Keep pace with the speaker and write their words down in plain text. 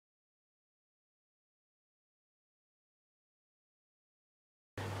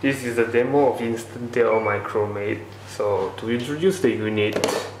This is a demo of Instantel Micromate. So to introduce the unit,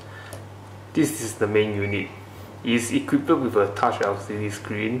 this is the main unit. It is equipped with a touch LCD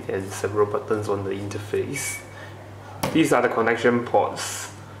screen and several buttons on the interface. These are the connection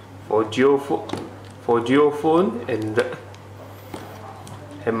ports for geophone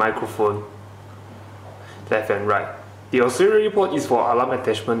and microphone, left and right. The auxiliary port is for alarm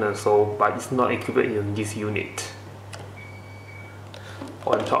attachment also, but it's not equipped in this unit.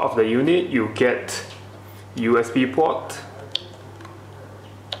 On top of the unit, you get USB port,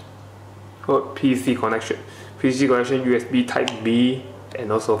 PC connection, USB Type B,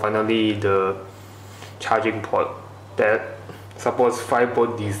 and also finally the charging port that supports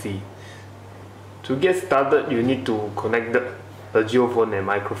 5V DC. To get started, you need to connect the geophone and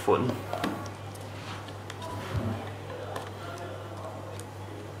microphone.